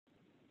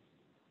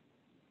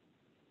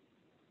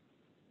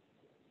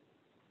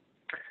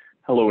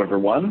Hello,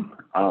 everyone.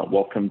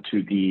 Welcome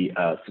to the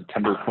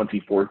September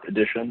 24th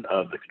edition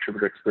of the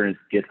Contributor Experience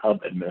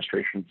GitHub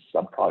Administration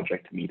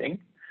Subproject meeting.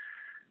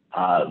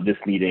 This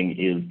meeting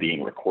is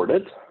being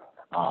recorded.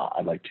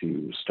 I'd like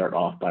to start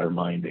off by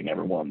reminding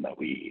everyone that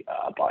we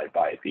abide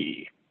by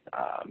the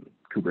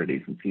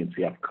Kubernetes and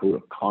CNCF Code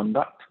of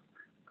Conduct.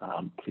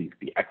 Please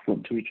be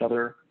excellent to each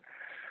other.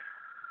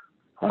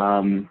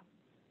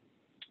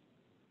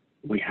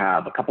 We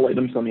have a couple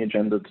items on the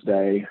agenda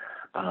today.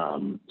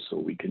 So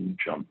we can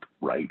jump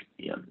right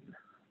in.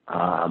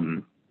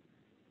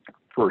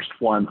 First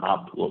one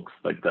up looks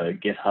like the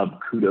GitHub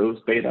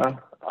Kudos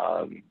beta.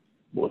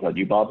 Was that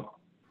you, Bob?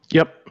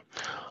 Yep.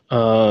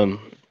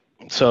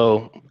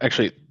 So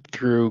actually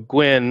through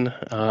Gwyn,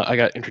 I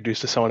got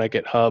introduced to someone at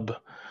GitHub,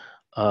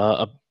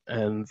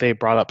 and they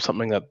brought up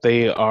something that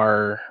they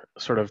are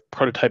sort of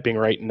prototyping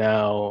right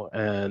now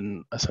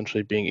and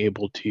essentially being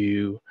able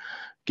to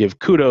give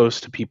kudos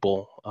to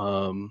people.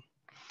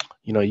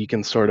 You know, you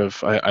can sort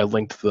of, I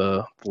linked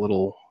the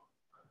little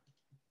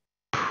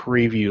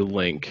preview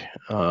link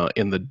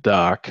in the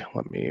doc.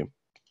 Let me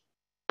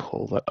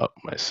pull that up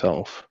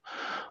myself.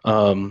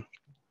 So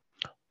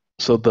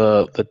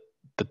the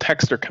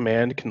text or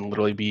command can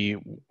literally be,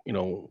 you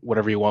know,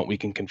 whatever you want, we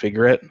can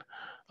configure it.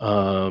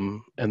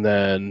 And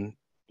then,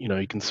 you know,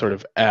 you can sort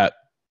of at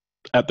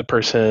the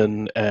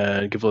person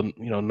and give a,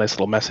 you know, nice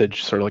little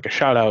message, sort of like a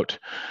shout out,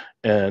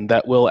 and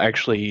that will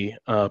actually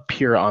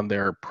appear on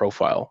their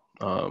profile.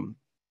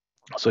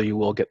 So you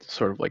will get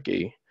sort of like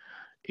a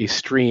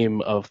stream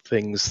of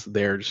things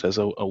there just as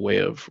a way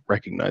of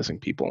recognizing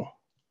people.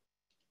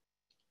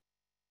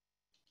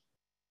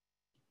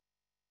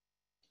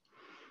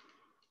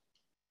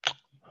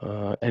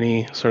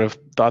 Any sort of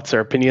thoughts or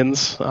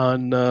opinions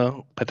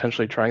on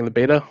potentially trying the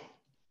beta?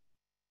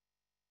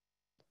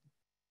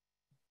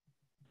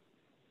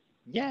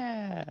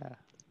 Yeah.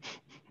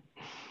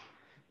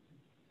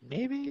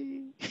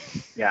 Maybe.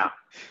 Yeah,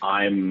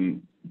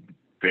 I'm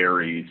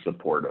very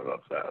supportive of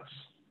this.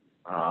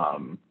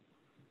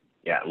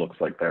 Yeah, it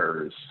looks like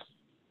there's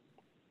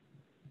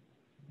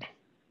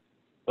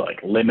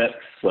like limits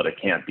so that it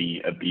can't be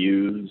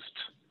abused.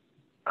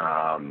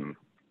 I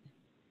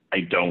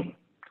don't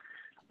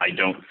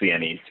see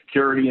any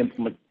security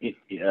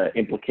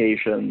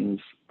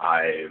implications.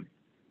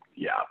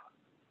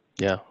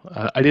 Yeah,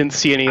 I didn't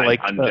see any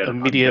like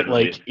immediate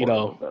like, you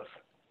know,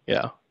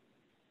 yeah.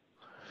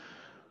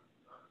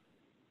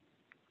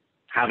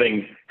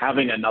 Having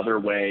another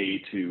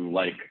way to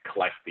like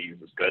collect these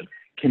is good.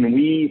 Can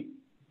we,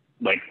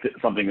 like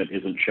something that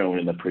isn't shown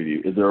in the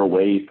preview, is there a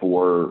way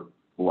for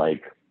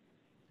like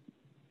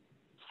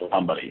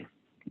somebody,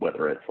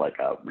 whether it's like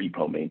a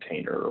repo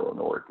maintainer or an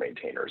org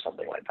maintainer or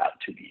something like that,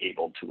 to be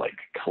able to like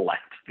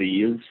collect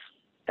these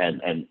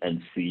and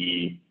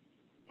see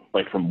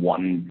like from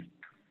one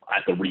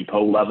at the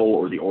repo level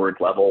or the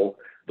org level,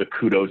 the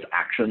kudos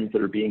actions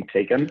that are being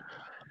taken?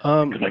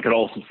 Because I could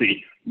also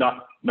see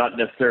not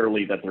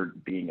necessarily that they're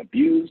being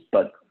abused,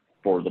 but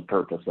for the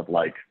purpose of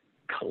like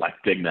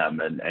collecting them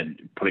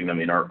and putting them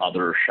in our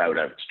other shout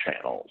outs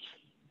channels.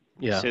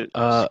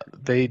 Yeah,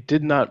 they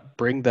did not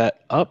bring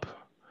that up,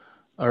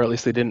 or at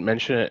least they didn't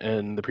mention it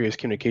in the previous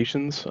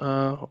communications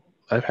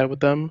I've had with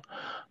them.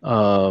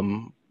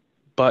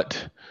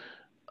 But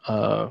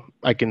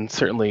I can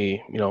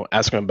certainly, you know,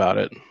 ask them about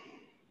it.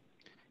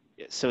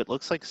 So it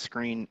looks like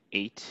screen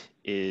 8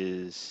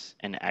 is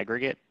an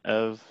aggregate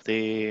of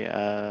the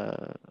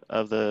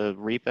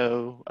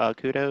repo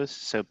kudos.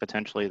 So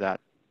potentially that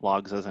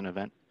logs as an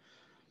event.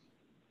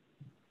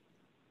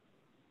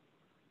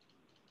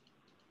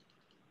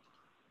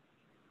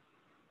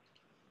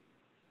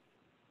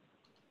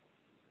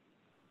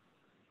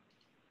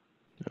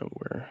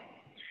 Where?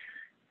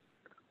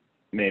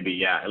 Maybe,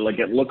 yeah. Like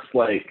it looks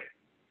like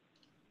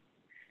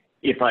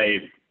if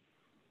I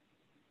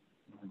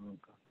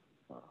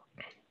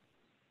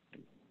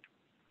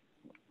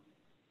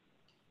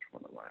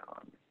what am I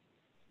on?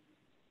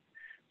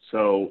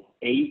 So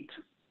 8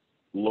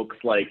 looks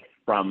like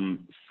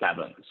from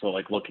 7. So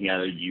like looking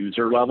at a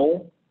user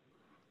level.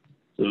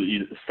 So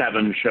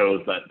 7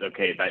 shows that,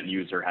 okay, that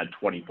user had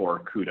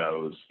 24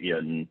 kudos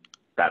in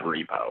that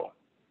repo.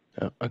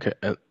 Okay,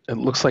 it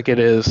looks like it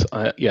is,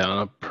 yeah,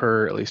 on a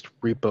per at least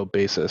repo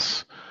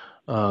basis.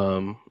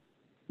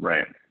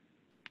 Right.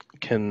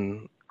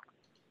 Can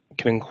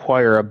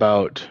inquire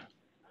about,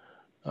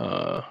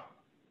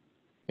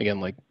 again,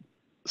 like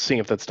seeing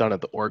if that's done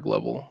at the org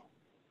level.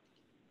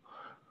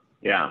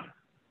 Yeah,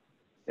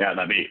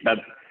 that'd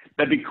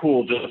be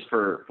cool just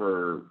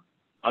for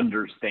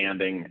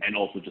understanding, and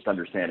also just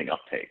understanding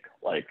uptake.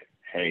 Like,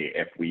 hey,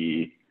 if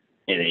we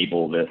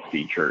enable this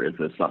feature, is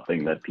this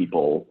something that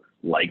people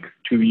like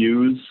to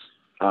use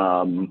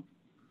as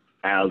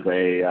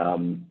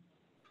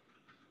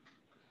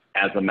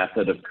a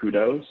method of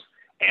kudos,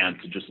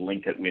 and to just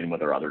link it in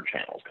with our other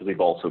channels, because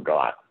we've also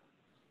got,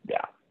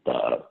 yeah,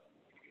 the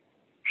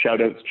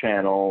shoutouts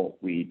channel.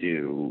 We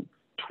do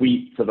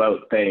tweets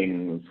about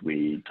things.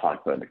 We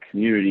talk about in the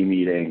community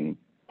meeting.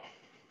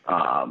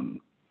 And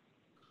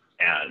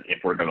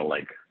if we're going to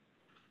like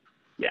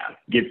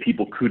give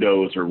people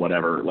kudos or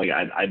whatever. Like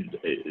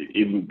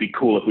it would be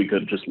cool if we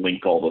could just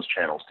link all those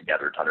channels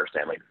together to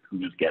understand like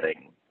who's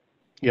getting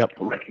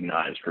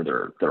recognized for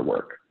their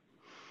work.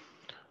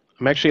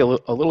 I'm actually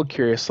a little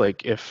curious,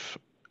 like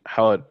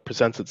how it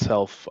presents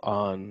itself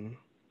on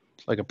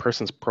like a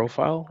person's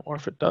profile, or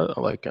if it does,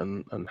 like,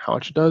 and how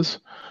much it does.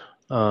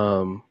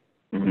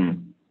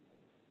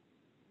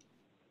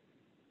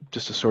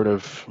 Just to sort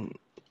of,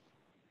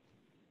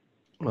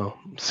 well,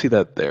 see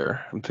that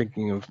there. I'm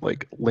thinking of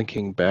like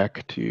linking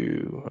back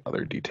to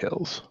other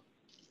details.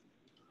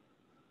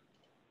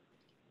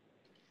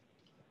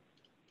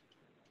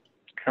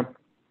 Okay.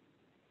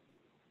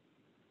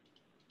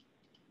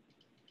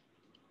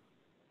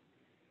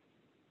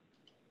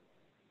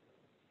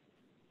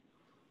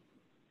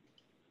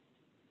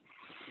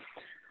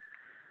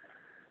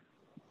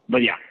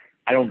 But yeah,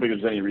 I don't think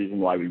there's any reason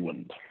why we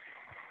wouldn't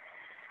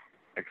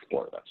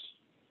explore this.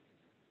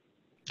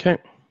 Okay.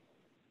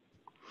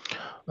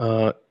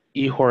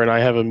 Ihor and I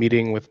have a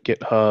meeting with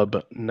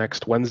GitHub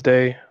next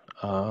Wednesday.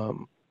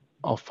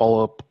 I'll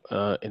follow up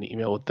an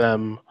email with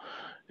them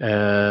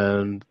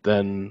and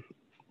then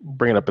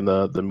bring it up in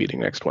the meeting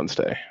next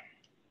Wednesday.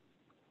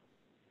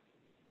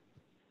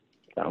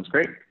 Sounds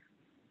great.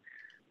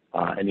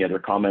 Any other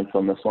comments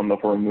on this one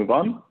before we move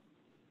on?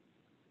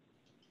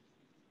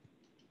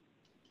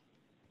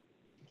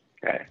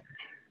 Okay.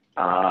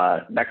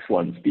 Next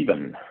one,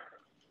 Stephen.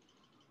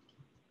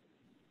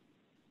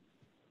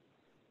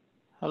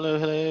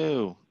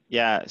 Hello.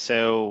 Yeah,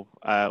 so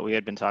we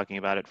had been talking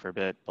about it for a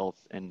bit, both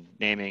in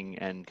naming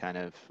and kind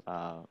of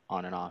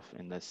on and off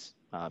in this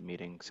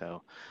meeting.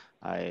 So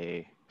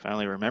I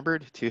finally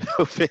remembered to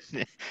open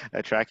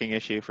a tracking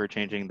issue for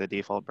changing the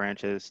default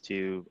branches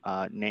to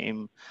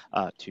name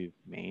to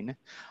main.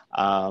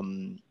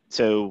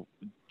 So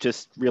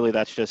just really,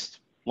 that's just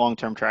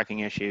long-term tracking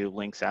issue,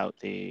 links out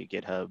the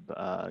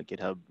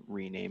GitHub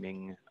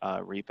renaming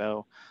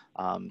repo.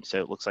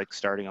 So it looks like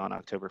starting on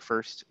October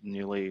 1st,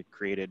 newly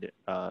created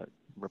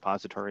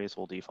repositories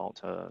will default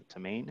to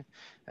main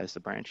as the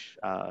branch,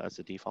 as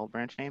the default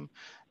branch name.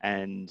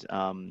 And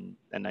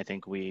I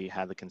think we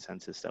have the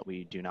consensus that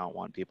we do not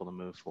want people to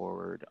move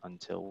forward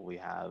until we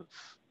have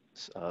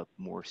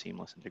more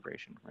seamless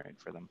integration, right,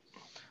 for them.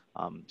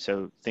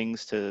 So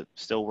things to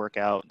still work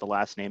out. The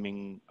last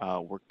naming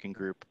working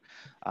group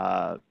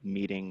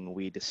meeting,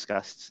 we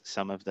discussed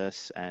some of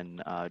this,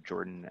 and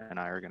Jordan and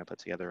I are going to put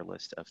together a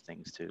list of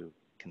things to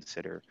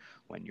consider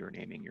when you're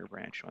naming your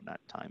branch when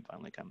that time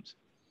finally comes.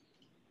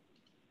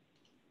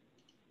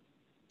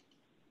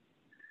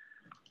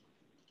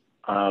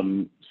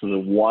 So the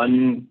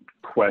one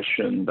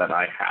question that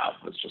I have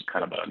is just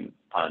kind of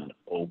an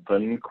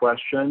open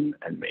question,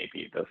 and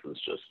maybe this is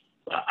just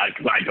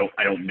because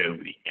I don't know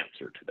the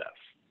answer to this.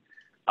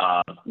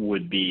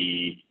 Would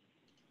be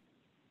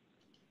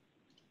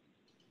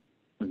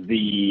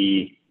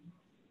the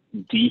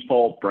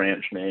default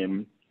branch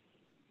name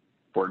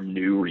for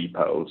new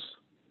repos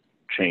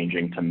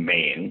changing to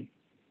main,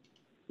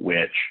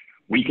 which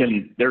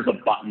there's a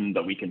button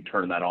that we can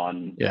turn that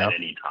on at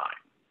any time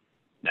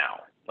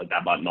now. Like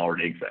that button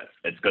already exists.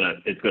 It's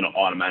gonna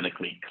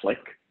automatically click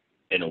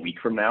in a week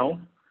from now,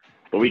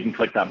 but we can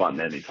click that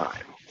button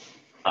anytime.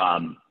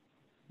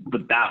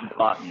 But that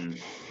button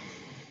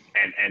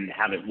and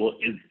have it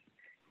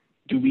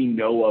do we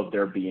know of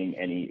there being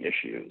any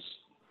issues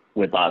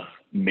with us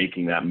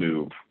making that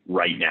move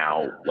right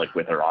now, like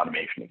with our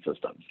automation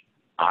systems?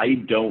 I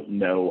don't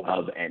know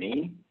of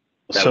any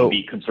that would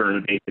be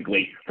concerned,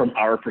 basically from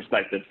our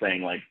perspective,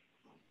 saying like,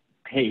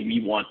 hey,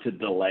 we want to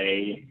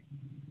delay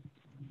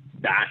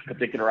that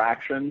particular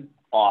action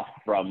off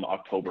from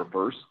October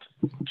 1st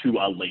to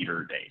a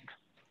later date.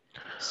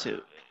 So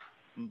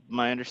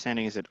my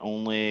understanding is it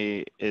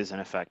only is in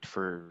effect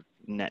for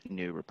net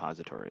new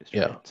repositories,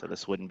 right? Yeah. So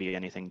this wouldn't be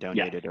anything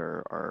donated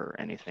or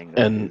anything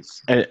that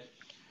is. And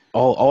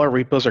all our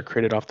repos are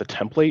created off the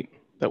template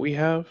that we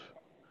have.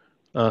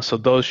 So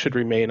those should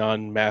remain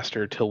on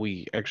master till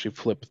we actually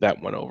flip that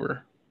one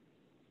over.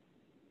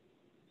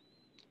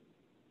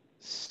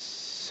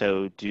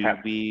 So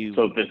we...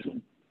 So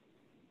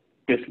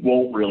this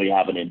won't really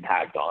have an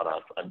impact on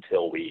us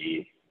until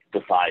we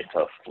decide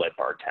to flip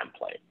our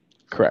template.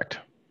 Correct.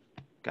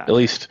 At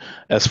least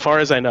as far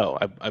as I know,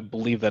 I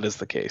believe that is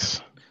the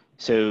case.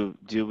 So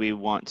do we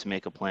want to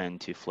make a plan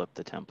to flip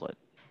the template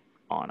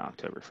on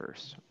October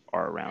 1st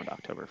or around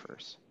October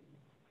 1st?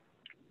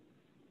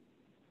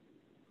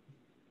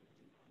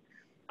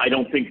 I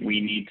don't think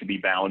we need to be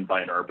bound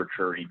by an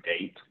arbitrary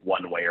date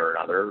one way or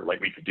another. Like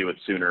we could do it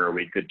sooner, or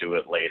we could do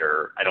it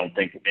later. I don't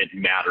think it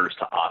matters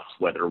to us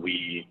whether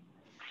we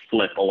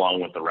flip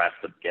along with the rest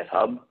of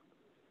GitHub.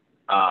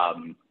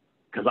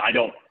 Because I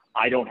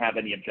don't have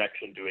any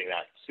objection doing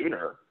that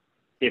sooner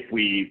if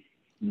we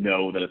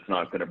know that it's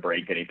not going to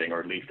break anything, or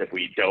at least if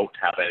we don't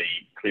have any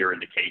clear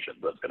indications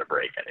that it's going to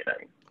break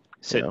anything.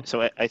 So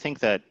I think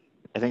that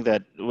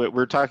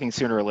we're talking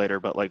sooner or later,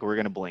 but like we're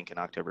going to blink and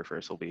October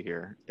 1st will be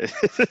here.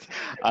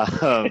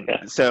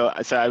 So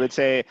I would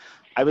say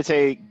I would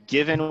say,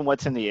 given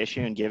what's in the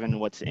issue and given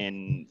what's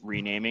in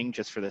renaming,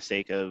 just for the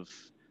sake of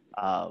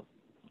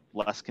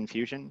less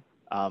confusion,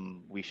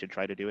 we should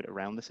try to do it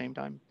around the same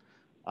time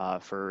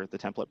for the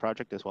template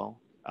project as well,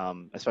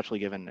 especially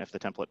given if the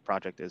template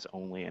project is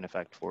only in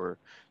effect for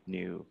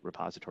new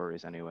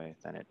repositories anyway,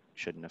 then it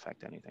shouldn't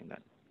affect anything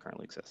that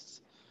currently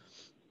exists.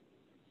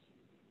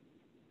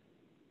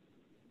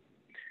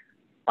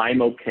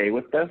 I'm okay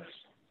with this,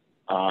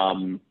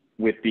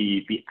 with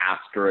the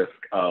asterisk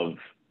of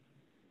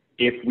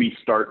if we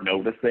start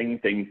noticing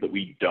things that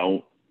we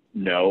don't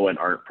know and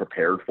aren't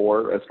prepared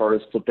for as far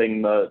as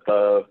flipping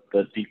the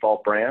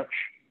default branch,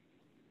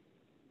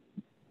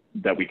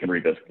 that we can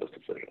revisit this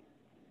decision.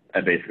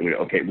 And basically,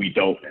 okay, we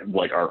don't,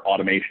 like, our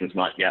automation is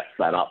not yet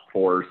set up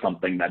for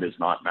something that is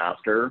not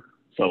master,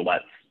 so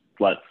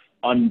let's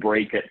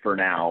unbreak it for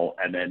now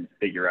and then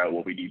figure out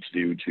what we need to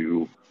do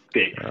to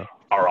fix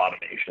our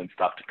automation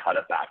stuff to cut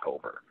it back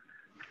over.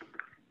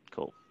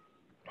 Cool.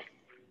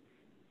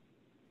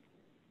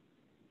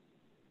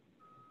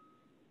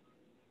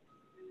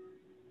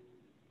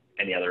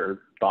 Any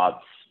other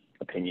thoughts,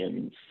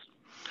 opinions?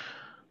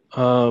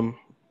 The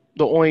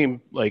only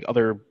like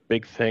other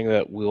big thing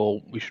that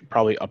we should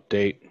probably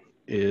update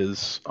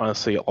is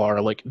honestly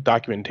our like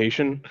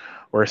documentation.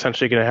 We're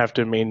essentially going to have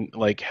to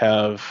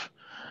have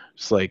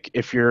just like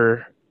if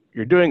you're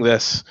doing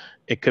this,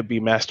 it could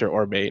be master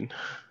or main.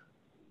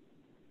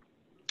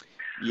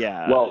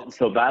 Yeah. Well,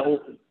 so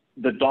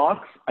the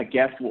docs, I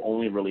guess, will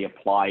only really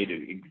apply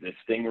to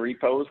existing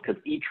repos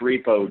because each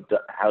repo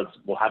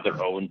will have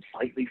their own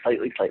slightly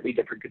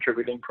different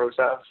contributing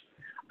process.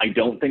 I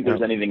don't think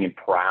there's anything in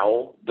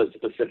Prow that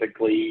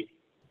specifically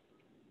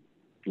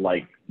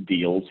like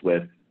deals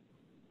with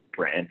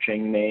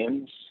branching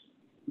names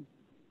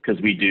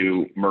because we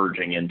do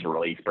merging into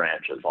release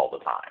branches all the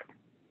time.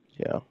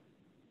 Yeah.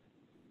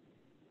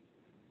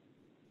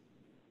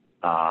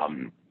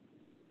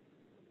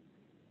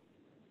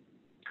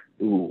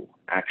 Ooh,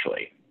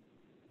 actually.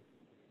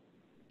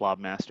 Blob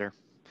master.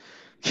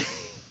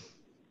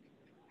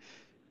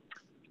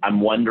 I'm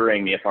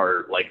wondering if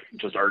our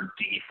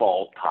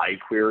default Pi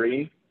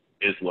query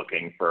is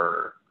looking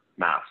for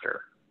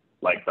master,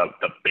 like the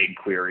big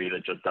query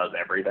that just does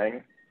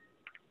everything.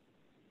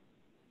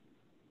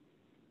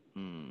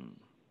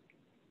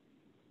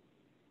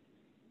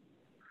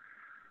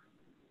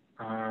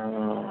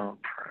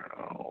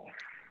 Pro.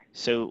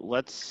 So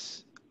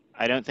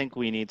I don't think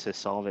we need to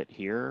solve it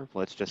here.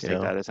 Let's just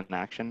take that as an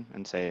action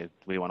and say,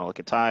 we want to look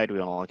at Tide, we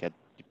want to look at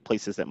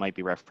places that might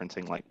be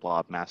referencing like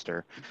blob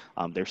master.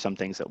 There's some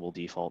things that will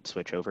default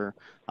switch over,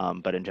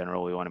 but in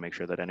general, we want to make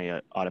sure that any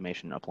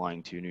automation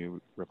applying to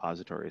new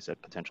repositories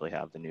that potentially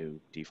have the new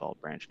default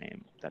branch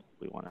name that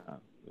we want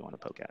to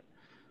poke at.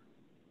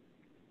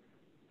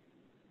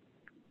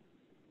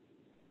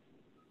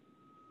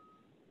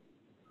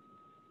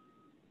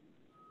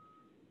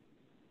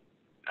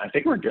 I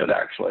think we're good,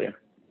 actually.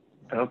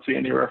 I don't see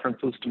any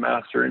references to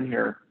master in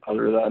here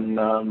other than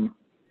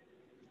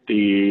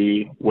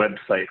the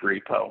website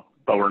repo,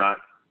 but we're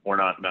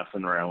not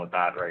messing around with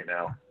that right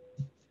now.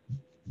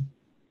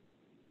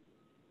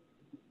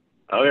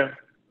 Okay,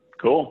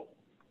 cool.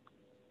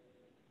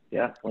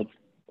 Yeah,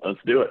 let's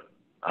do it.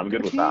 I'm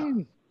good with that.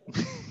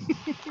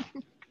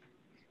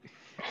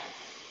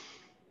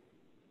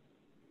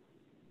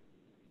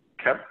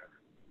 Okay.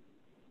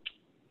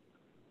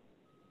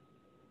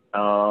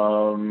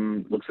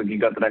 Looks like you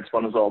got the next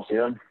one as well,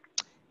 Ian.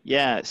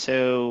 Yeah,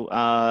 so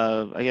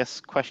I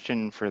guess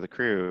question for the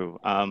crew.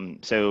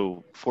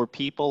 So for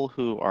people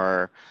who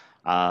are,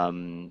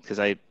 because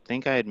I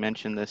think I had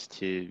mentioned this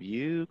to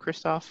you,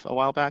 Christoph, a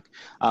while back.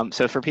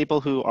 So for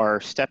people who are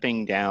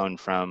stepping down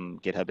from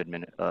GitHub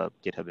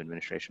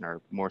administration,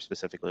 or more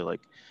specifically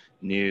like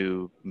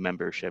new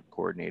membership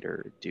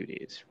coordinator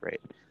duties,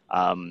 right?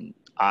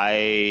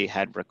 I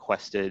had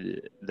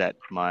requested that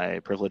my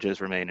privileges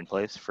remain in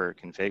place for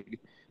config,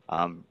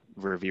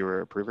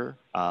 reviewer, approver.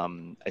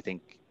 I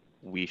think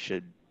we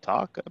should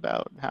talk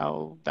about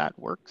how that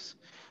works,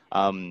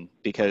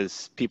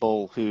 because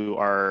people who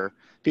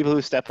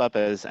step up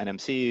as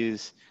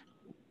NMCs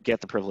get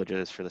the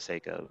privileges for the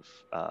sake of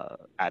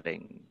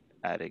adding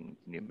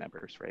new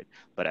members, right?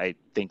 But I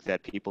think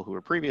that people who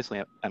were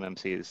previously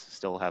MMCs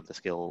still have the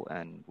skill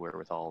and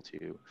wherewithal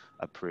to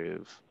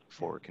approve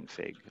for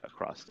config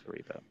across the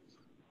repo.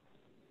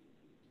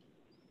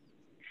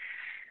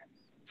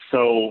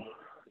 So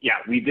yeah,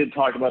 we did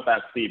talk about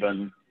that,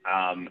 Stephen,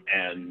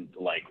 and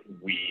like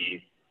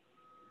we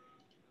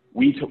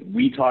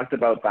talked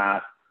about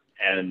that,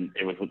 and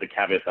it was with the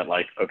caveat that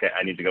like, okay,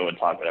 I need to go and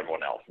talk with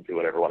everyone else and see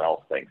what everyone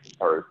else thinks as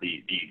far as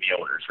the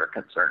owners are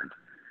concerned.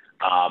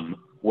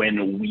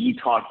 When we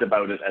talked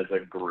about it as a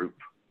group,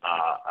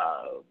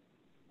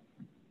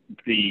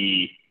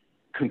 the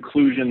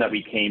conclusion that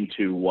we came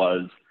to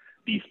was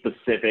the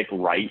specific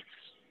rights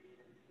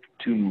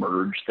to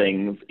merge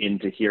things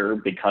into here,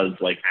 because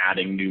like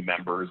adding new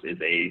members is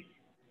it's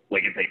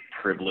a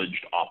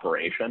privileged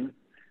operation,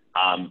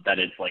 that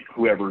it's like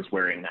whoever's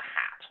wearing the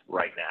hat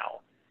right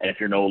now. And if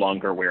you're no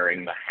longer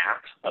wearing the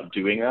hat of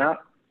doing that,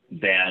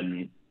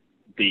 then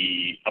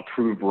the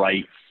approved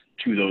rights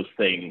to those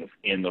things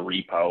in the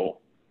repo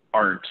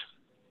aren't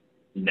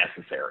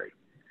necessary.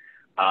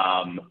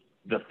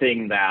 The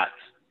thing that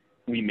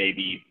we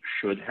maybe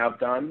should have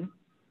done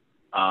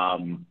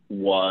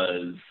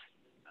was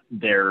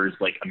there's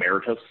like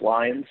emeritus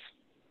lines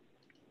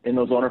in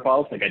those owner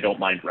files. Like I don't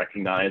mind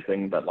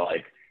recognizing that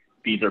like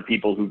these are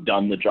people who've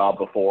done the job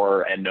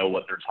before and know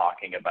what they're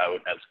talking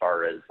about as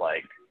far as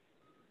like,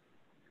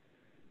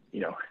 you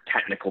know,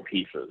 technical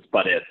pieces.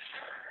 But it's,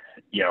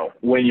 you know,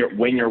 when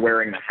you're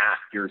wearing the hat,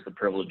 here's the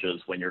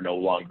privileges. When you're no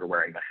longer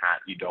wearing the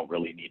hat, you don't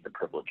really need the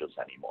privileges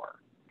anymore.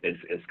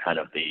 Is kind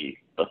of the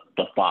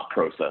thought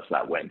process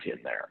that went in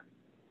there.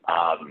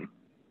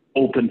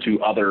 Open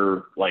to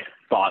other like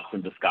thoughts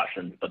and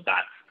discussions, but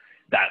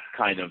that's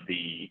kind of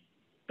the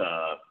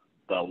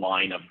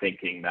line of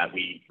thinking that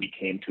we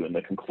came to and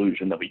the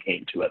conclusion that we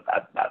came to at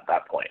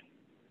that point.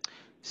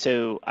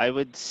 So I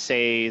would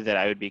say that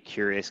I would be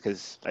curious,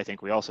 because I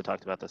think we also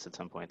talked about this at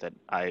some point, that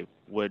I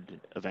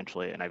would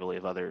eventually, and I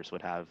believe others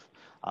would have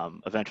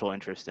eventual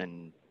interest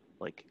in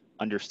like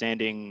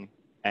understanding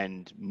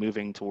and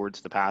moving towards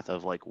the path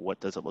of like, what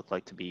does it look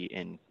like to be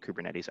in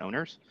Kubernetes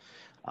owners?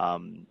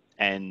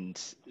 And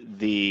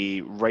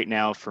right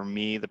now for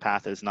me, the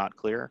path is not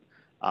clear.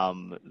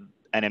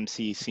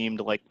 NMC seemed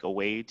like a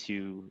way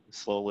to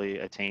slowly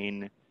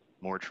attain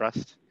more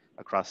trust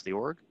across the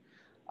org.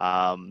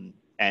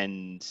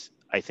 And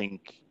I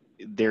think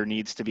there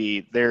needs to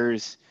be,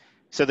 there's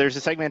a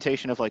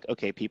segmentation of like,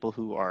 okay, people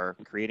who are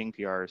creating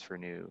PRs for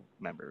new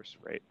members,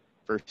 right?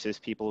 Versus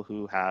people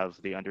who have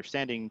the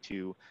understanding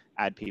to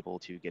add people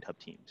to GitHub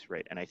teams,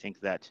 right? And I think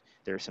that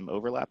there's some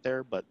overlap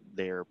there, but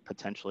they're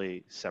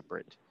potentially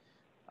separate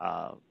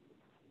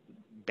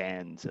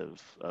bands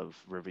of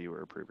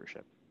reviewer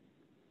approvership.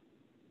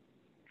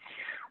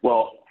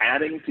 Well,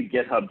 adding to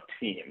GitHub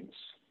teams,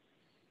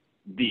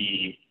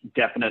 the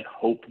definite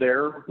hope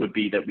there would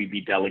be that we'd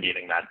be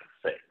delegating that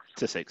to SIGs.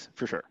 To SIGs,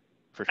 for sure.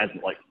 As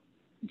like,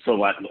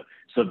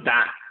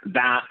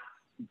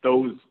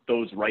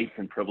 those rights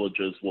and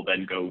privileges will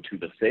then go to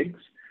the SIGs.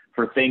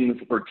 For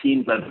teams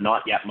that have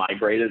not yet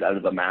migrated out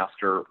of the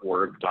master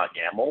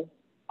org.yaml,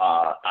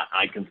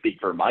 I can speak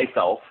for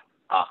myself.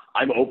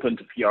 I'm open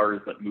to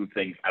PRs that move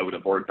things out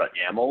of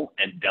org.yaml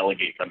and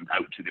delegate them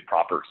out to the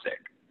proper SIG.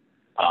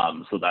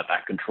 So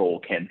that control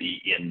can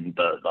be in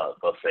the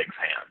SIG's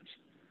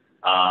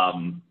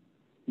hands.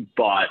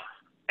 But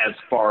as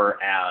far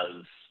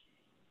as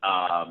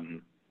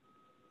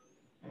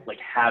like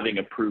having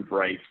approved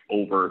rights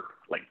over,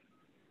 like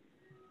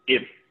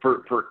if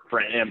for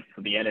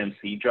the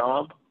NMC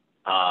job,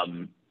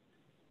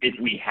 if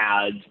we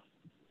had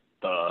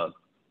the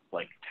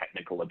like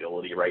technical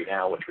ability right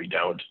now, which we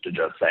don't, to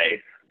just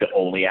say the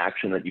only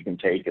action that you can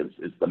take is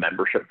the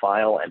membership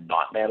file and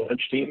not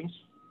manage teams,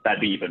 that'd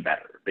be even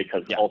better,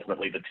 because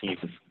ultimately the teams,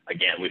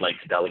 again, we like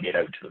to delegate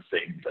out to the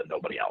SIGs and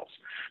nobody else.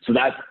 So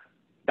that's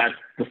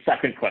the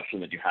second question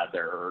that you had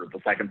there, or the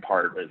second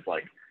part is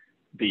like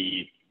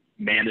the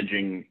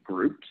managing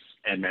groups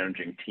and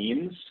managing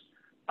teams.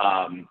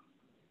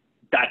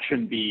 That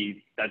shouldn't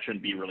be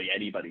really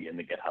anybody in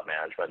the GitHub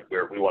management,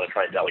 where we want to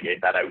try and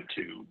delegate that out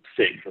to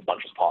SIGs as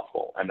much as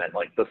possible. And then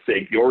like the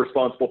SIG, you're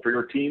responsible for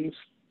your teams.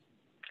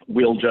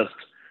 We'll just,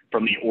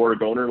 from the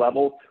org owner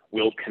level,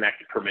 we'll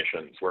connect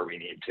permissions where we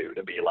need to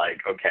be like,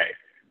 okay,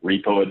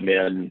 repo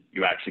admin,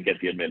 you actually get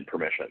the admin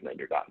permission, then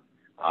you're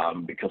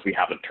done. Because we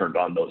haven't turned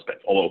on those bits.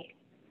 Although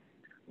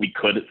we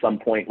could at some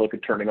point look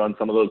at turning on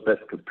some of those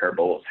bits, because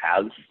Parabolos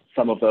has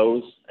some of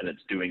those, and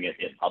it's doing it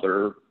in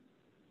other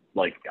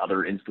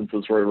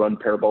instances where we run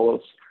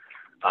Parabolos.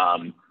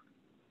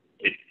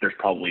 There's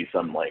probably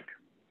some like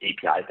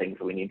API things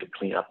that we need to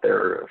clean up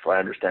there, if I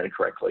understand it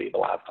correctly. The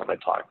last time I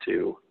talked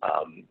to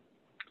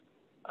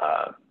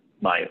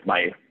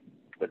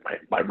with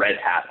my red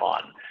hat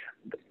on,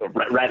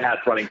 Red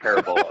Hat's running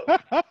Parabolos.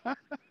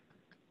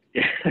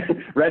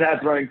 Red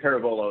Hat's running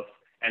Parabolos,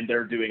 and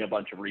they're doing a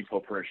bunch of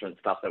repo permission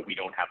stuff that we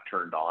don't have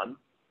turned on.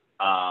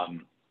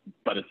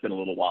 But it's been a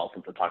little while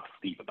since I talked to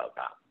Steve about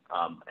that.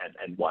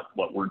 And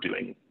what we're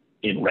doing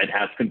in Red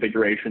Hat's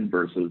configuration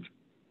versus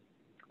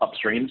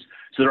upstreams.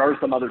 So there are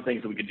some other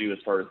things that we could do as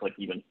far as like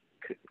even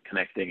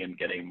connecting and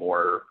getting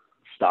more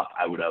stuff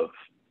out of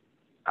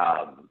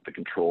the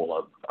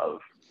control of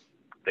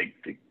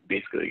basically the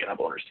GitHub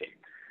owners team.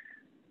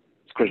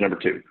 It's question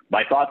number 2.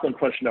 My thoughts on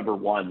question number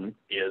 1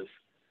 is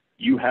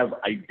you have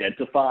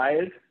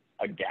identified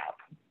a gap.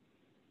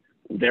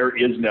 There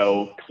is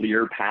no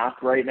clear path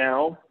right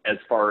now as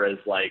far as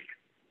like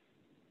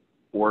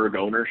org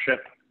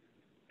ownership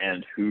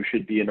and who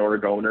should be an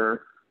org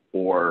owner,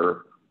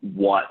 or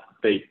what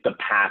the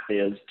path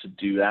is to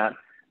do that.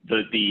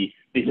 The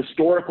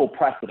historical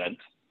precedent,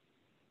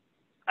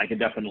 I can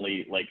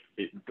definitely like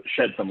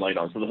shed some light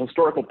on. So the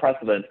historical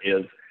precedent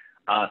is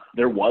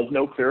there was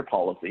no clear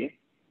policy.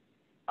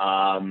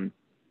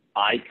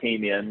 I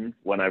came in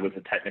when I was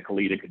a technical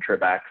lead at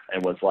ContribEx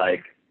and was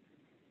like,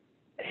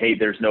 hey,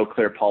 there's no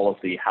clear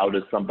policy. How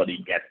does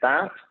somebody get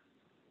that?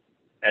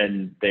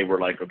 And they were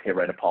like, okay,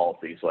 write a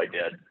policy. So I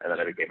did, and then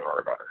I became an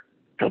org owner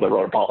because I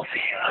wrote a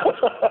policy.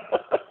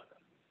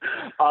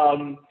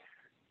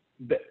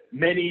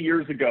 Many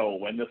years ago,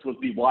 when this was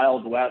the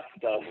wild west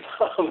of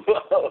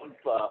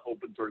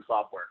open source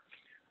software.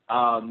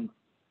 So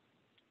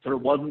there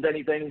wasn't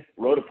anything,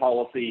 wrote a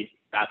policy,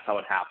 that's how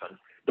it happened.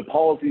 The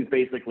policy is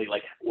basically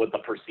like what the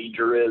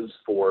procedure is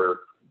for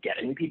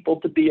getting people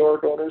to be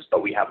org owners,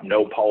 but we have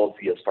no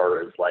policy as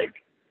far as like,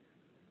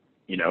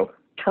 you know,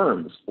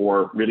 terms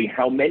or really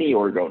how many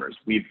org owners.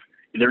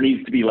 There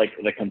needs to be like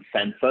the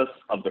consensus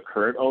of the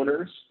current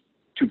owners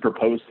to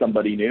propose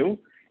somebody new,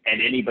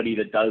 and anybody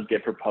that does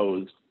get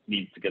proposed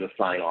needs to get a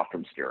sign off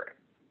from steering.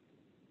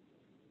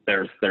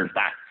 There's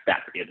that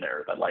step in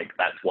there that like,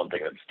 that's one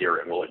thing that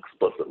steering will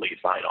explicitly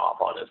sign off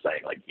on, is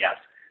saying like, yes,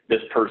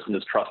 this person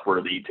is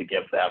trustworthy to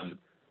give them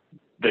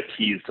the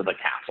keys to the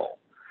castle,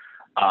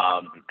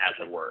 as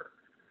it were.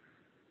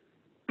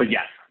 But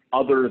yes,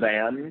 other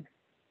than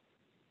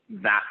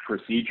that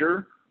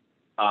procedure,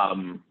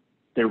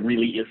 there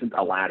really isn't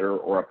a ladder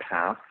or a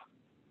path,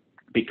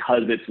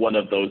 because it's one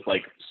of those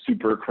like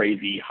super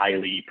crazy,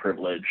 highly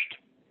privileged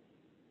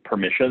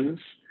permissions.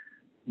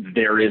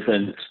 There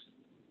isn't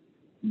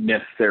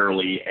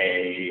necessarily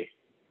a,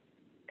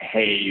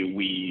 hey,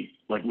 we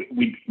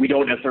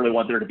don't necessarily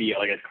want there to be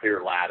like a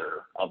clear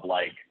ladder of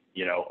like,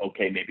 you know,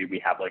 okay, maybe we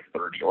have like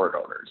 30 org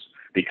owners,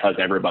 because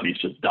everybody's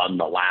just done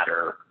the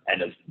ladder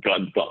and has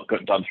gone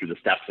through the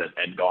steps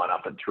and gone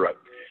up and through it.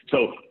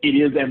 So it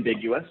is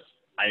ambiguous.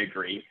 I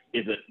agree.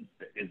 Is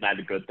that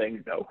a good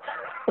thing? No.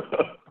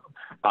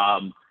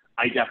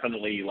 I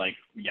definitely like,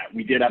 yeah,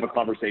 we did have a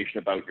conversation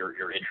about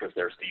your interest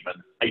there,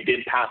 Stephen. I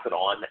did pass it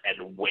on,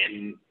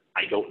 and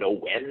I don't know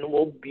when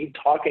we'll be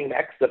talking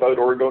next about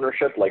org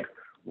ownership, like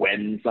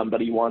when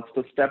somebody wants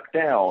to step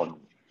down,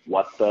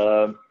 what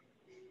the,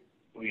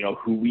 you know,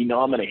 who we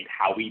nominate,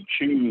 how we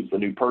choose the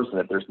new person,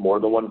 if there's more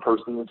than one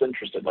person that's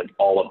interested, like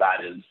all of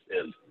that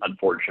is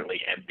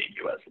unfortunately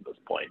ambiguous at this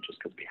point, just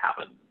because we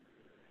haven't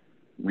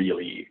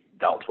really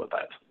dealt with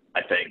it.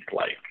 I think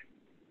like,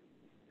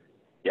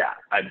 yeah,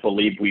 I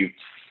believe we've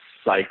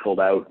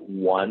cycled out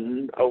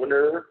one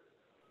owner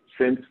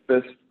since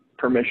this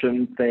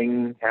permission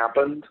thing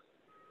happened.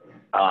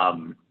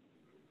 And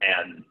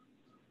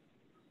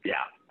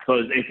yeah, so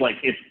it's like,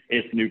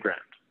 it's new ground.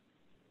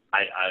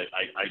 I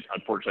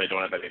unfortunately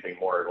don't have anything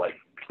more like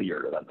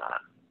clear than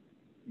that.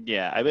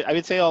 Yeah, I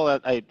would say all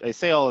that. I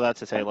say all of that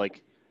to say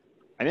like,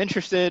 I'm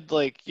interested,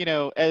 like, you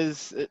know,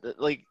 as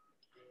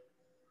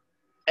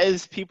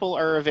people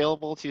are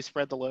available to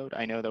spread the load.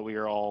 I know that we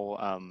are all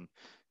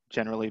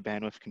generally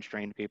bandwidth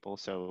constrained people,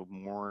 so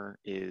more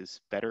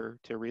is better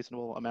to a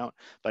reasonable amount.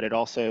 But it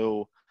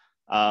also,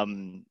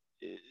 in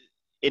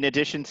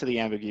addition to the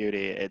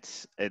ambiguity,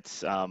 it's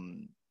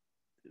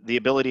the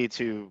ability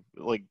to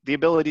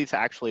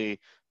actually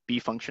be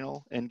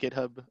functional in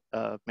GitHub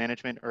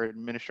management or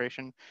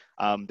administration.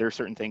 There are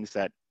certain things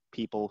that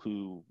people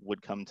who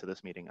would come to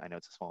this meeting, I know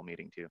it's a small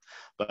meeting too,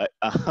 but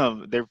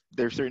there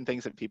are certain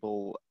things that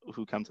people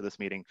who come to this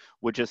meeting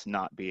would just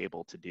not be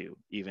able to do,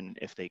 even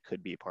if they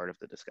could be part of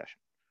the discussion.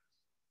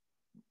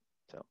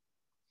 So.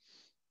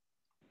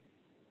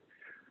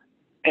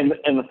 And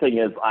the thing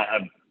is,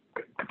 I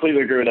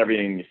completely agree with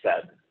everything you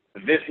said.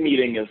 This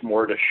meeting is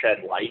more to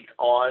shed light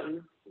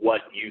on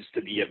what used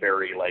to be a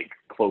very like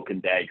cloak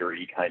and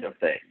daggery kind of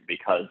thing,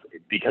 because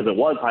it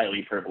was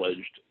highly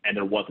privileged and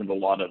there wasn't a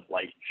lot of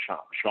like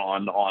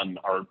shone on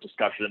our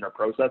discussion and our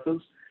processes,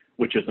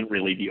 which isn't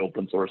really the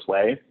open source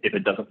way if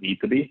it doesn't need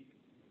to be.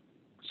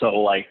 So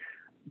like,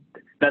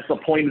 that's the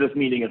point of this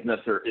meeting, is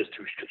to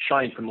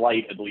shine some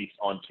light at least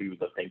onto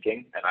the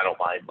thinking. And I don't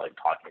mind like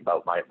talking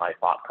about my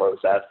thought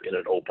process in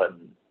an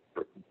open,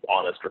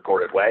 honest,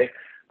 recorded way.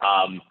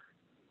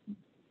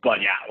 But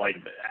yeah, like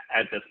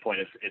at this point,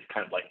 it's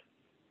kind of like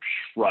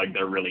shrug.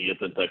 There really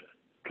isn't a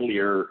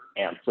clear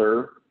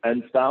answer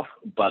and stuff.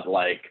 But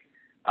like,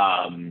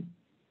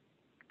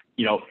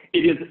 you know,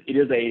 it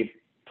is a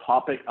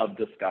topic of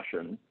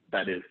discussion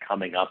that is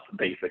coming up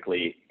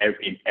basically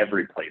in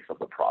every place of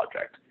the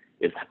project,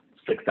 is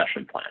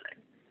succession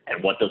planning.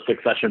 And what does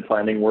succession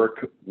planning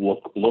work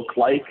look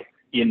like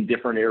in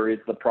different areas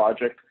of the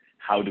project?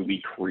 How do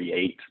we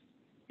create,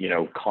 you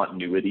know,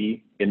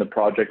 continuity in the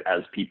project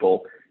as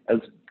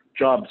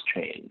jobs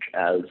change,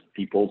 as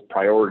people's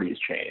priorities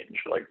change,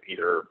 like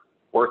either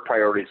work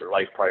priorities or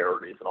life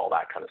priorities and all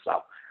that kind of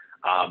stuff.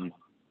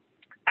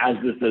 As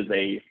this is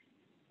a,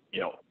 you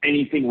know,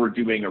 anything we're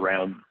doing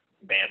around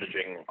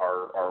managing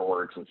our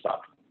orgs and stuff,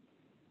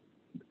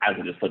 as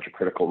it is such a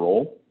critical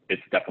role,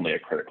 it's definitely a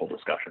critical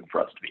discussion for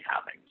us to be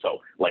having. So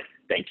like,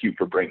 thank you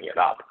for bringing it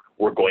up.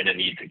 We're going to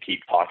need to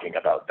keep talking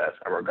about this,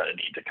 and we're going to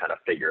need to kind of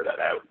figure that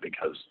out,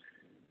 because,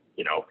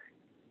 you know,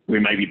 we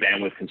might be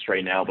bandwidth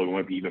constrained now, but we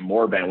might be even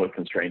more bandwidth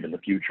constrained in the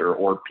future,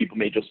 or people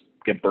may just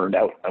get burned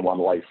out and want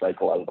to life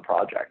cycle out of the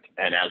project.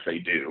 And as they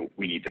do,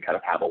 we need to kind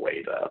of have a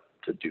way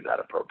to do that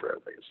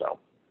appropriately. So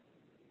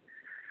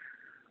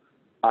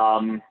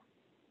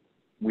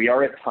we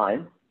are at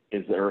time.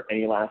 Is there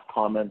any last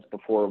comments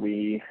before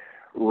we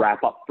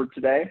wrap up for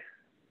today?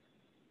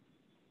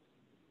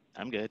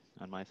 I'm good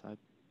on my side.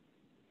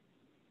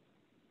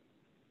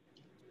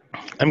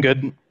 I'm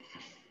good.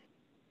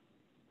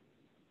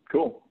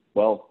 Cool.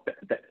 Well,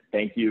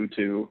 thank you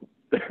to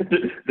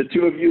the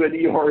two of you and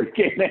Eeyore who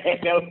came to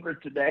hang out for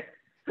today.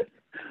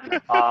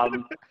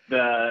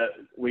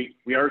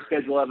 We are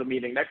scheduled to have a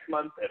meeting next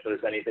month. If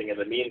there's anything in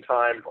the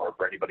meantime, or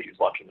for anybody who's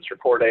watching this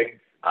recording,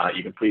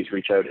 you can please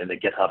reach out in the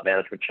GitHub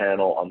management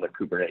channel on the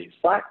Kubernetes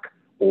Slack,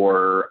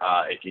 or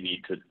if you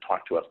need to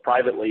talk to us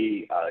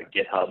privately,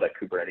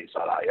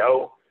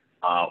 github@kubernetes.io,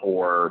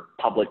 or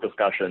public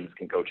discussions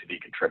can go to the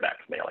ContribEx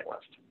mailing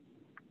list.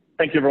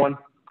 Thank you, everyone.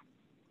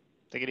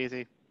 Take it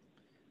easy.